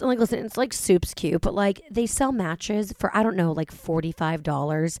dad's house. And like, listen, it's like soup's cute, but like they sell matches for, I don't know, like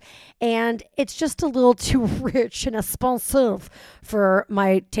 $45. And it's just a little too rich and expensive for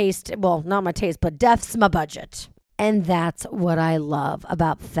my taste. Well, not my taste, but death's my budget. And that's what I love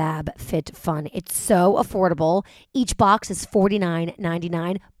about FabFitFun. It's so affordable. Each box is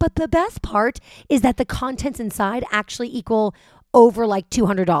 $49.99. But the best part is that the contents inside actually equal over like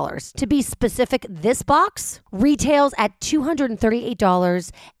 $200. To be specific, this box retails at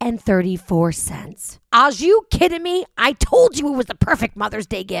 $238.34. Are you kidding me? I told you it was the perfect Mother's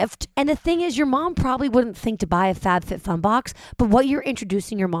Day gift. And the thing is, your mom probably wouldn't think to buy a FabFitFun box, but what you're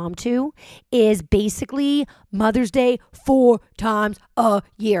introducing your mom to is basically Mother's Day 4 times a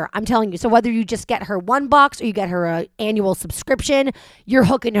year. I'm telling you. So whether you just get her one box or you get her an annual subscription, you're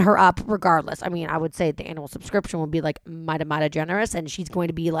hooking her up regardless. I mean, I would say the annual subscription would be like mighty generous, and she's going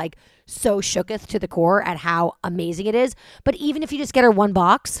to be like so shooketh to the core at how amazing it is. But even if you just get her one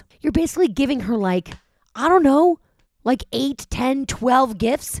box, you're basically giving her like, I don't know, like 8, 10, 12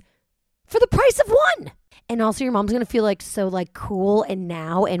 gifts for the price of one. And also your mom's going to feel like so like cool and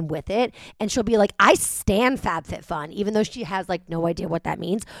now and with it. And she'll be like, I stan FabFitFun, even though she has like no idea what that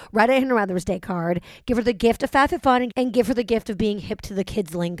means. Write it in her Mother's Day card, give her the gift of FabFitFun, and give her the gift of being hip to the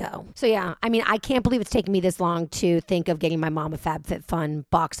kids' lingo. So yeah, I mean, I can't believe it's taken me this long to think of getting my mom a FabFitFun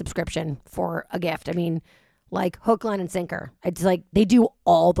box subscription for a gift. I mean, like hook, line, and sinker. It's like they do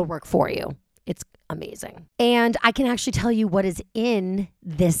all the work for you. It's amazing. And I can actually tell you what is in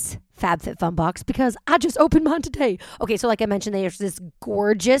this FabFitFun box because I just opened mine today. Okay, so like I mentioned, there's this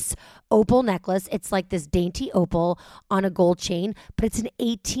gorgeous opal necklace. It's like this dainty opal on a gold chain, but it's an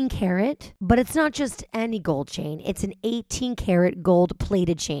 18 karat. But it's not just any gold chain. It's an 18 karat gold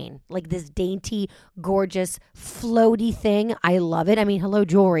plated chain. Like this dainty, gorgeous, floaty thing. I love it. I mean, hello,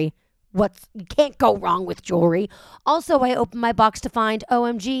 jewelry. You can't go wrong with jewelry. Also, I opened my box to find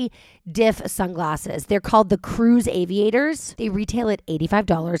OMG Diff sunglasses. They're called the Cruise Aviators. They retail at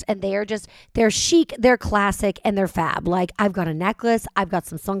 $85 and they're chic, they're classic, and they're fab. Like, I've got a necklace, I've got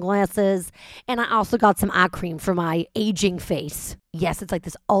some sunglasses, and I also got some eye cream for my aging face. Yes, it's like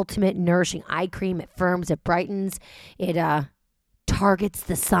this ultimate nourishing eye cream. It firms, it brightens, it targets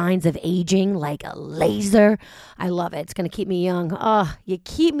the signs of aging like a laser. I love it. It's going to keep me young. Oh, you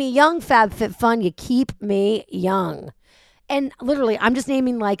keep me young, FabFitFun. You keep me young. And literally, I'm just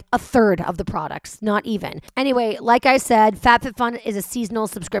naming like a third of the products, not even. Anyway, like I said, FabFitFun is a seasonal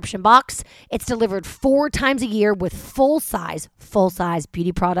subscription box. It's delivered 4 times a year with full size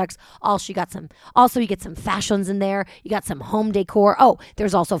beauty products. Also, you get some fashions in there. You got some home decor. Oh,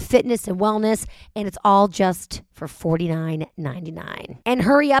 there's also fitness and wellness, and it's all just for $49.99. And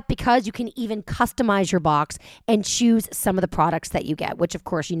hurry up, because you can even customize your box and choose some of the products that you get, which of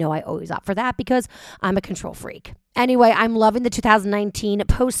course, I always opt for that because I'm a control freak. Anyway, I'm loving the 2019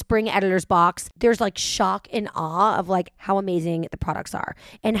 post-spring editor's box. There's like shock and awe of like how amazing the products are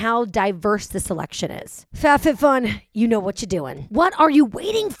and how diverse the selection is. FabFitFun, you know what you're doing. What are you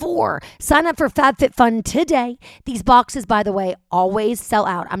waiting for? Sign up for FabFitFun today. These boxes, by the way, always sell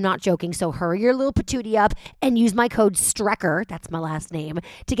out. I'm not joking, so hurry your little patootie up and use my code STRECKER, that's my last name,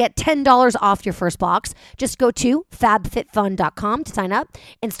 to get $10 off your first box. Just go to fabfitfun.com to sign up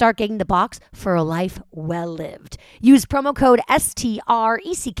and start getting the box for a life well lived. Use promo code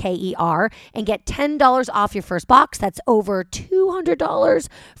STRECKER and get $10 off your first box. That's over $200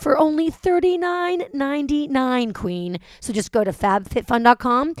 for only $39.99, queen. So just go to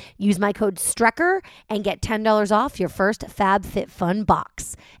fabfitfun.com, use my code STRECKER, and get $10 off your first FabFitFun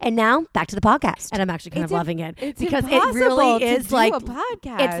box. And now, back to the podcast. And I'm actually kind of loving it. Because it really is like, a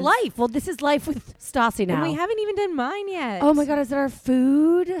podcast. It's life. Well, this is life with Stassi now. And we haven't even done mine yet. Oh my God, is it our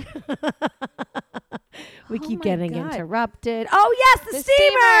food? We keep getting God. interrupted. Oh, yes, the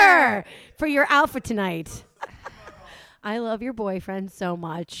steamer for your outfit tonight. I love your boyfriend so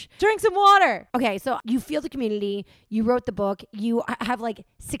much. Drink some water. Okay, so you feel the community. You wrote the book. You have like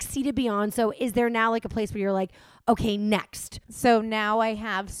succeeded beyond. So is there now like a place where you're like, okay, next? So now I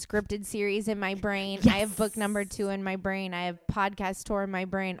have scripted series in my brain. Yes. I have book number 2 in my brain. I have podcast tour in my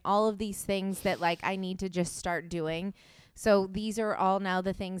brain. All of these things that like I need to just start doing. So these are all now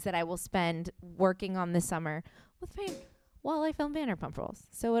the things that I will spend working on this summer while I film Vanderpump Rules.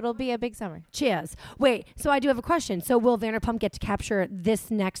 So it'll be a big summer. Cheers. Wait, so I do have a question. So will Vanderpump get to capture this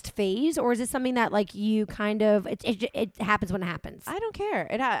next phase, or is it something that like you kind of it happens when it happens? I don't care.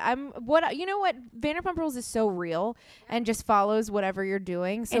 You know what? Vanderpump Rules is so real and just follows whatever you're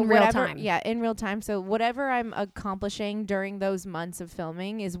doing. So in real time. Yeah, in real time. So whatever I'm accomplishing during those months of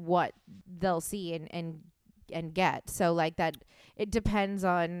filming is what they'll see and get. So like that, it depends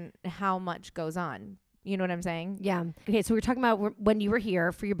on how much goes on. You know what I'm saying? Yeah. Okay, so we were talking about when you were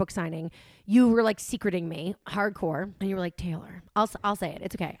here for your book signing, you were like secreting me hardcore, and you were like, Taylor, I'll say it.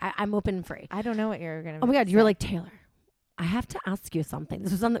 It's okay. I'm open and free. I don't know what you're going to Oh my God, you were like, Taylor, I have to ask you something.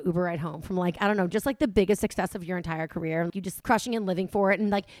 This was on the Uber ride home from like, I don't know, just like the biggest success of your entire career. You just crushing and living for it,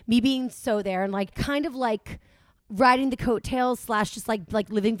 and like me being so there and like kind of like riding the coattails / just like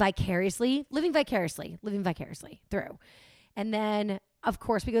living vicariously through. And then of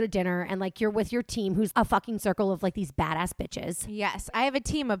course we go to dinner and like you're with your team who's a fucking circle of like these badass bitches. Yes, I have a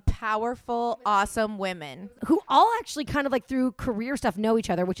team of powerful, awesome women who all actually kind of like through career stuff know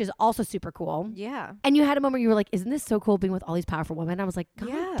each other, which is also super cool. Yeah. And you had a moment where you were like, isn't this so cool being with all these powerful women? I was like,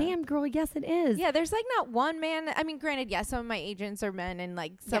 God damn, girl, yes it is. Yeah, there's like not one man. I mean, granted, yeah, some of my agents are men and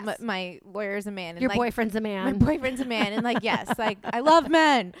like some of my lawyer's a man. And your like, boyfriend's a man. My boyfriend's a man. And like, yes, like I love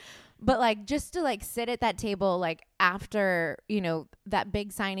men. But like just to like sit at that table like after, that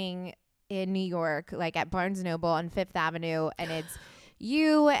big signing in New York, like at Barnes & Noble on 5th Avenue, and it's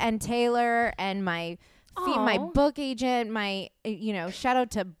you and Taylor and my book agent, my shout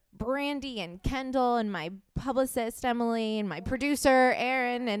out to Brandy and Kendall and my publicist Emily and my producer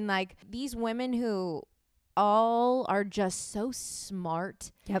Aaron, and like these women who all are just so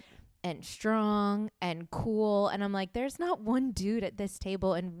smart. Yep. And strong and cool. And I'm like, there's not one dude at this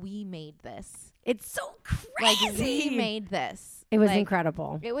table, and we made this. It's so crazy. Like, we made this. It was like,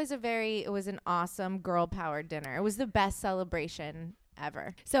 incredible. It was an awesome girl power dinner. It was the best celebration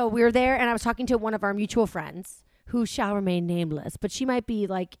ever. So we were there, and I was talking to one of our mutual friends who shall remain nameless, but she might be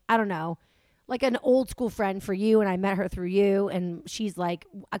like, I don't know, like an old school friend for you, and I met her through you, and she's like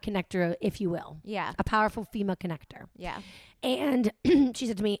a connector, if you will. Yeah. A powerful female connector. Yeah. And she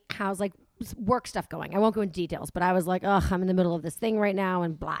said to me, how's like work stuff going? I won't go into details, but I was like, ugh, I'm in the middle of this thing right now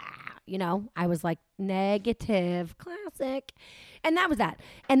and blah, I was like, negative, classic. And that was that.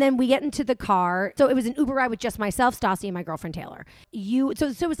 And then we get into the car. So it was an Uber ride with just myself, Stassi, and my girlfriend Taylor. So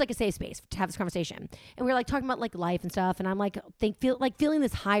it was like a safe space to have this conversation. And we were like talking about like life and stuff. And I'm like, feeling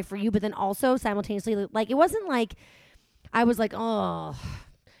this high for you, but then also simultaneously, like it wasn't like I was like, oh,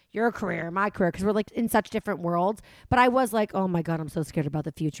 your career, my career, because we're like in such different worlds. But I was like, oh my God, I'm so scared about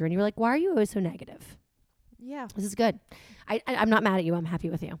the future. And you were like, why are you always so negative? Yeah. This is good. I'm not mad at you. I'm happy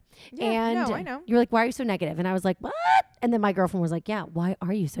with you. Yeah, and no, I know. You're like, why are you so negative? And I was like, what? And then my girlfriend was like, yeah, why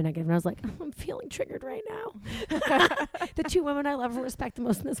are you so negative? And I was like, I'm feeling triggered right now. The two women I love and respect the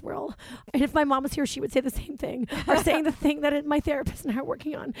most in this world. And if my mom was here, she would say the same thing, or saying the thing that my therapist and I are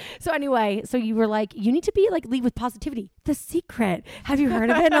working on. So anyway, so you were like, you need to be like, lead with positivity. The Secret. Have you heard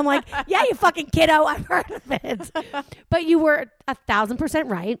of it? And I'm like, yeah, you fucking kiddo. I've heard of it. But you were 1,000%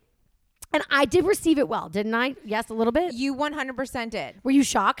 right. And I did receive it well, didn't I? Yes, a little bit. You 100% did. Were you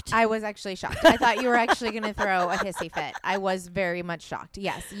shocked? I was actually shocked. I thought you were actually going to throw a hissy fit. I was very much shocked.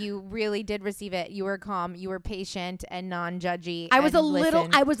 Yes, you really did receive it. You were calm. You were patient and non-judgy. I was a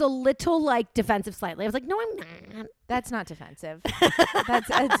little like defensive slightly. I was like, no, I'm not. That's not defensive.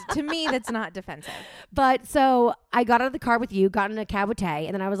 To me, that's not defensive. But so I got out of the car with you, got in a cab with Tay,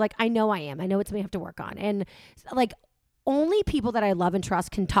 and then I was like, I know I am. I know it's something I have to work on. And like, only people that I love and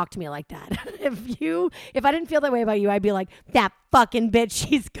trust can talk to me like that. If I didn't feel that way about you, I'd be like, that fucking bitch,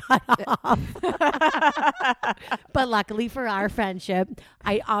 she's got off. But luckily for our friendship,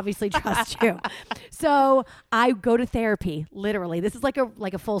 I obviously trust you. So I go to therapy, literally. This is like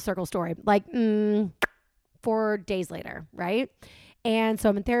a full circle story. Like 4 days later, right? And so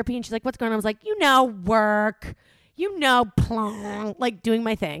I'm in therapy and she's like, what's going on? I was like, work. Plong, like doing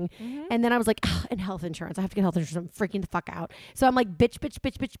my thing. Mm-hmm. And then I was like, and health insurance. I have to get health insurance. I'm freaking the fuck out. So I'm like,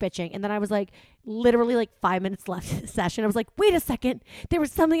 bitching. And then I was like, literally like 5 minutes left in the session. I was like, wait a second. There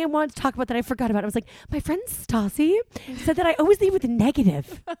was something I wanted to talk about that I forgot about. I was like, my friend Stassi said that I always leave with a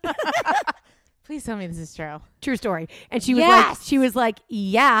negative. Please tell me this is true. True story. And she was like,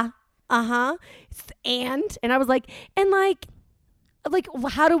 yeah, uh-huh. And I was like,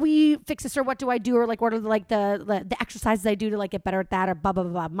 how do we fix this, or what do I do, or like what are the exercises I do to like get better at that, or blah blah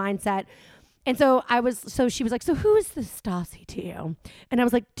blah, mindset. And so she was like, so who is this Stassi to you? And I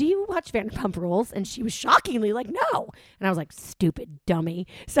was like, do you watch Vanderpump Rules? And she was shockingly like, no. And I was like, stupid dummy.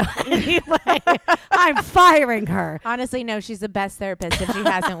 So anyway, I'm firing her. Honestly, no, she's the best therapist if she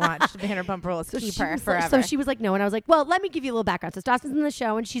hasn't watched Vanderpump Rules. So keep her forever. So she was like, no. And I was like, well, let me give you a little background. So Stassi's in the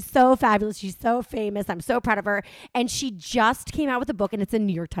show and she's so fabulous. She's so famous. I'm so proud of her. And she just came out with a book and it's a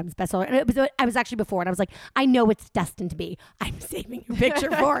New York Times bestseller. And I was actually before, and I was like, I know it's destined to be. I'm saving your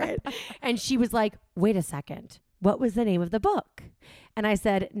picture for it. And she was like, wait a second, what was the name of the book? And I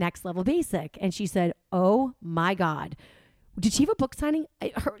said, Next Level Basic. And she said, oh my God. Did she have a book signing?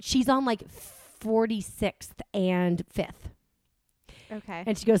 She's on like 46th and 5th. Okay.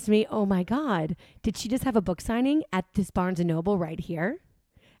 And she goes to me, oh my God, did she just have a book signing at this Barnes & Noble right here?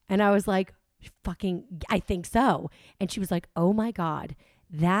 And I was like, I think so. And she was like, oh my God.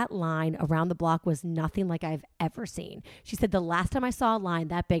 That line around the block was nothing like I've ever seen. She said the last time I saw a line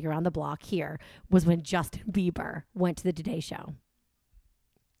that big around the block here was when Justin Bieber went to the Today Show.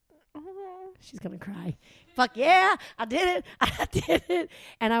 She's going to cry. Fuck yeah, I did it.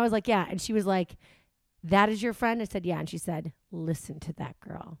 And I was like, yeah. And she was like, that is your friend? I said, yeah. And she said, listen to that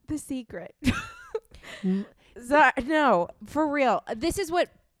girl. The Secret. No, for real. This is what...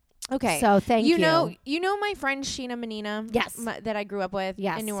 Okay. So thank you. You know my friend Sheena Menina? Yes. That I grew up with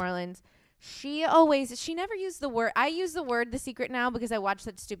in New Orleans. She never used the word. I use the word The Secret now because I watched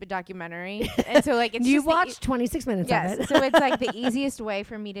that stupid documentary. And so like, it's you watched 26 minutes of it. So it's like the easiest way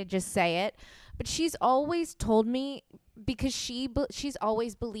for me to just say it. But she's always told me, because she's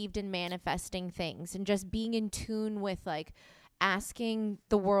always believed in manifesting things and just being in tune with like asking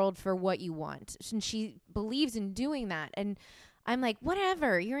the world for what you want. And she believes in doing that. And I'm like,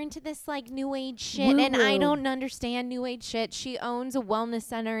 whatever, you're into this like new age shit. Woo-woo. And I don't understand new age shit. She owns a wellness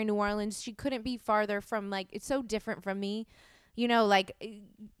center in New Orleans. She couldn't be farther from like, it's so different from me, like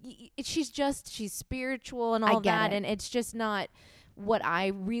she's spiritual and all that. And it's just not what I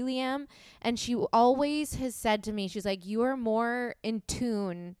really am. And she always has said to me, she's like, you are more in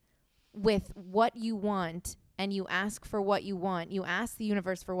tune with what you want. And you ask for what you want. You ask the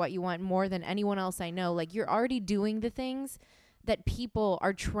universe for what you want more than anyone else I know. Like, you're already doing the things that people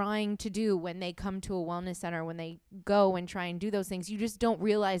are trying to do when they come to a wellness center, when they go and try and do those things. You just don't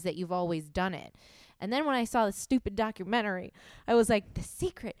realize that you've always done it. And then when I saw the stupid documentary, I was like, The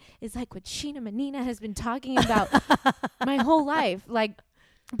Secret is like what Sheena Menina has been talking about my whole life. Like,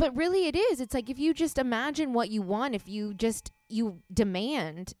 But really it is. It's like if you just imagine what you want, if you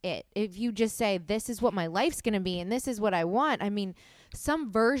demand it, if you just say, this is what my life's going to be and this is what I want, I mean,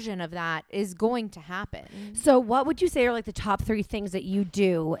 some version of that is going to happen. So what would you say are like the top 3 things that you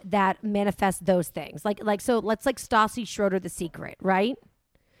do that manifest those things? So let's like Stassi Schroeder The Secret, right?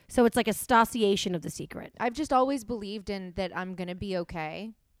 So it's like a Stassiation of The Secret. I've just always believed in that I'm going to be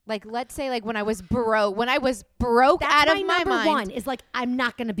okay. Like, let's say, like, when I was broke out of my number mind. one is like, I'm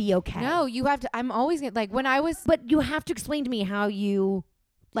not going to be okay. No, you have to, I'm always going to, like, when I was. But you have to explain to me how you,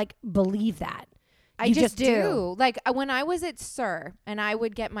 like, believe that. I just do. Like, when I was at SUR and I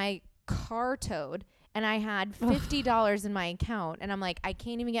would get my car towed and I had $50 in my account and I'm like, I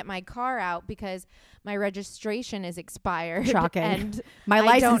can't even get my car out because my registration is expired. Shocking. And my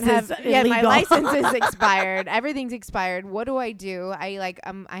license is illegal. my license is expired. Everything's expired. What do?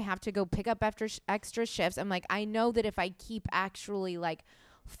 I have to go pick up after extra shifts. I'm like, I know that if I keep actually like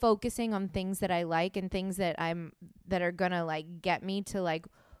focusing on things that I like and things that are gonna like get me to like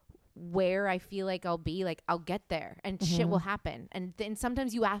where I feel like I'll be, like I'll get there and shit will happen. And then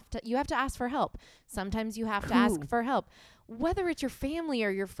sometimes you have to ask for help. Sometimes you have to ask for help, whether it's your family or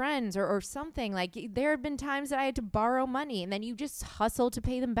your friends or something. Like there have been times that I had to borrow money and then you just hustle to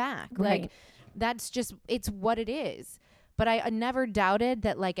pay them back. Right. Like that's just, it's what it is. But I never doubted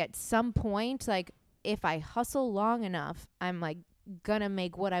that like at some point, like if I hustle long enough, I'm like gonna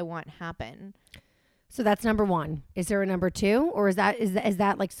make what I want happen. So that's number 1. Is there a number 2, or is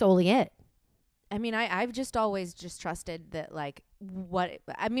that like solely it? I mean, I've just always just trusted that, like,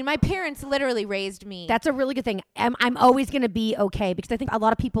 my parents literally raised me. That's a really good thing. I'm always going to be okay, because I think a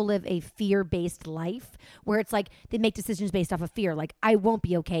lot of people live a fear-based life where it's like they make decisions based off of fear. Like, I won't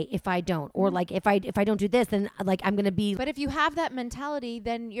be okay if I don't, or like if I don't do this, then like I'm going to be. But if you have that mentality,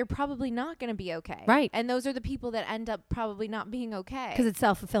 then you're probably not going to be okay. Right. And those are the people that end up probably not being okay. Because it's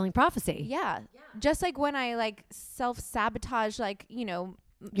self-fulfilling prophecy. Yeah. Just like when I like self-sabotage, like, you know,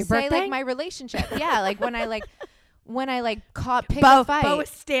 your say birthday? like my relationship. Yeah. Like when I pick a fight. Bo is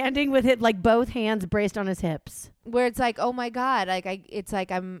standing with it like both hands braced on his hips. Where it's like, oh my God, like it's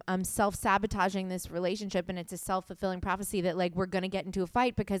like I'm self-sabotaging this relationship, and it's a self-fulfilling prophecy that like we're gonna get into a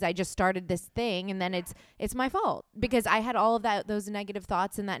fight because I just started this thing, and then it's my fault because I had all of those negative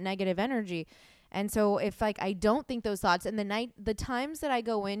thoughts and that negative energy. And so if like I don't think those thoughts, and the times that I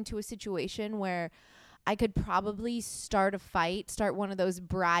go into a situation where I could probably start one of those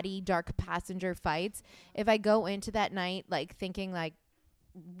bratty dark passenger fights. If I go into that night, like thinking like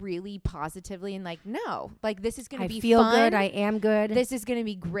really positively and like, no, like this is going to be fun. I feel good. I am good. This is going to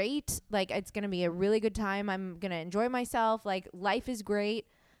be great. Like it's going to be a really good time. I'm going to enjoy myself. Like life is great.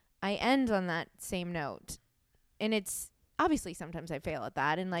 I end on that same note. And it's obviously sometimes I fail at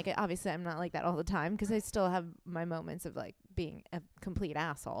that. And like, obviously I'm not like that all the time because I still have my moments of like being a complete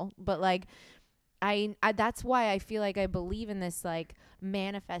asshole. But like, I that's why I feel like I believe in this like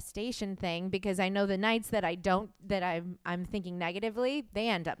manifestation thing, because I know the nights that I'm thinking negatively, they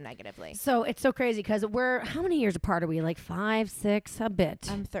end up negatively. So it's so crazy because how many years apart are we? Like 5, 6, a bit.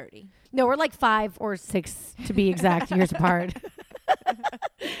 I'm 30. No, we're like 5 or 6 to be exact years apart.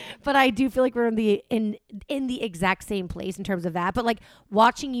 But I do feel like we're in the exact same place in terms of that. But like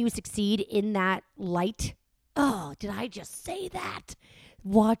watching you succeed in that light. Oh, did I just say that?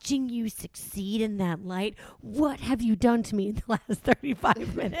 Watching you succeed in that light. What have you done to me in the last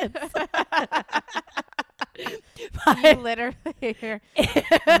 35 minutes? You literally.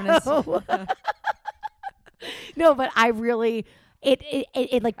 No, but I really.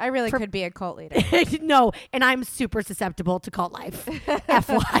 It like I really could be a cult leader. No, and I'm super susceptible to cult life.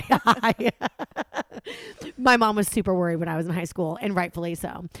 FYI. My mom was super worried when I was in high school, and rightfully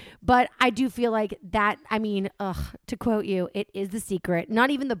so. But I do feel like that, I mean, to quote you, it is the secret. Not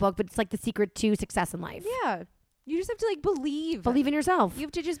even the book, but it's like the secret to success in life. Yeah. You just have to like believe. Believe in yourself. You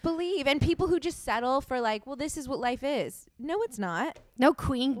have to just believe. And people who just settle for like, well, this is what life is. No, it's not. No,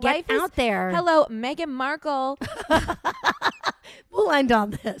 queen, get out there. Hello, Meghan Markle. We'll end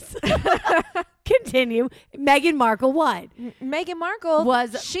on this. Continue. Meghan Markle, what? Meghan Markle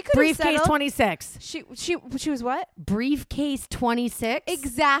was she could briefcase 26. She was what? Briefcase 26.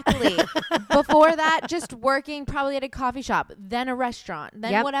 Exactly. Before that, just working probably at a coffee shop, then a restaurant,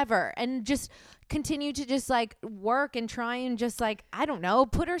 then whatever, and just continue to just like work and try and just like, I don't know,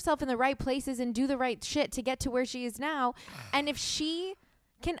 put herself in the right places and do the right shit to get to where she is now. And if she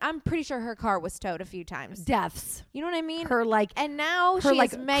I'm pretty sure her car was towed a few times. Deaths. You know what I mean? Her like and now her she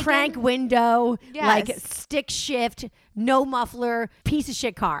like is Megan. crank window, like Yes. stick shift, no muffler, piece of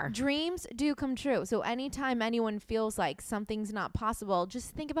shit car. Dreams do come true. So anytime anyone feels like something's not possible,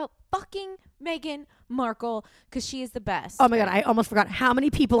 just think about fucking Meghan Markle, because she is the best. Oh my God, I almost forgot how many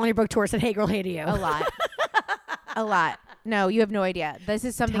people on your book tour said, "Hey girl, hey to you." A lot. A lot. No, you have no idea. This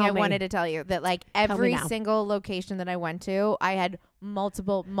is something Tell I me. wanted to tell you, that like me every now. single location that I went to, I had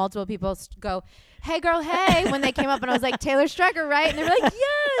multiple people go, "Hey girl, hey," when they came up, and I was like, "Taylor Strecker, right?" And they were like,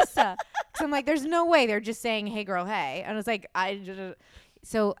 "Yes." So I'm like, there's no way they're just saying, "Hey girl, hey." And I was like,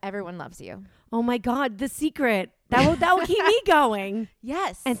 so everyone loves you. Oh my God, the secret. That will keep me going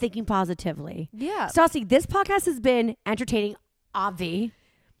Yes. and thinking positively. yeah. Stassi, this podcast has been entertaining, obvi,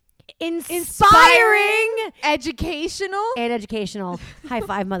 inspiring, Educational. and educational. High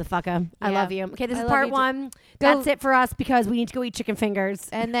five, motherfucker. I Yeah. love you. Okay, this I is love part you too. one. Go- That's it for us because we need to go eat chicken fingers.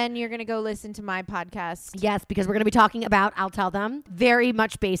 And then you're going to go listen to my podcast. Yes, because we're going to be talking about, I'll tell them, very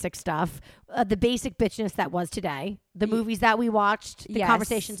much basic stuff. The basic bitchness that was today. The movies that we watched. The Yes.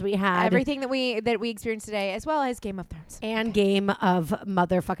 conversations we had. Everything that we experienced today, as well as Game of Thrones. And Game of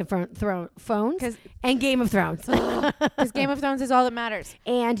Motherfucking Phones. 'Cause- And Game of Thrones. Because Game of Thrones is all that matters.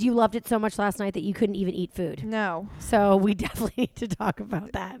 And you loved it so much last night that you couldn't even eat food. No. So we definitely need to talk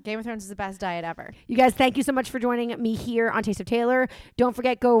about that. Game of Thrones is the best diet ever. You guys, thank you so much for joining me here on Taste of Taylor. Don't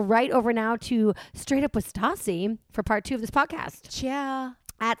forget, go right over now to Straight Up with Stassi for part 2 of this podcast. Yeah.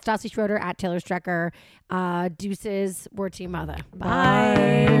 At Stassi Schroeder, at Taylor Strecker. Deuces, word to your mother.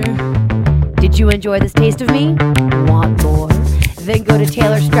 Bye. Did you enjoy this taste of me? Want more? Then go to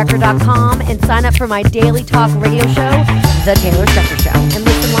TaylorStrecker.com and sign up for my daily talk radio show, The Taylor Strecker Show, and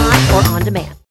listen live or on demand.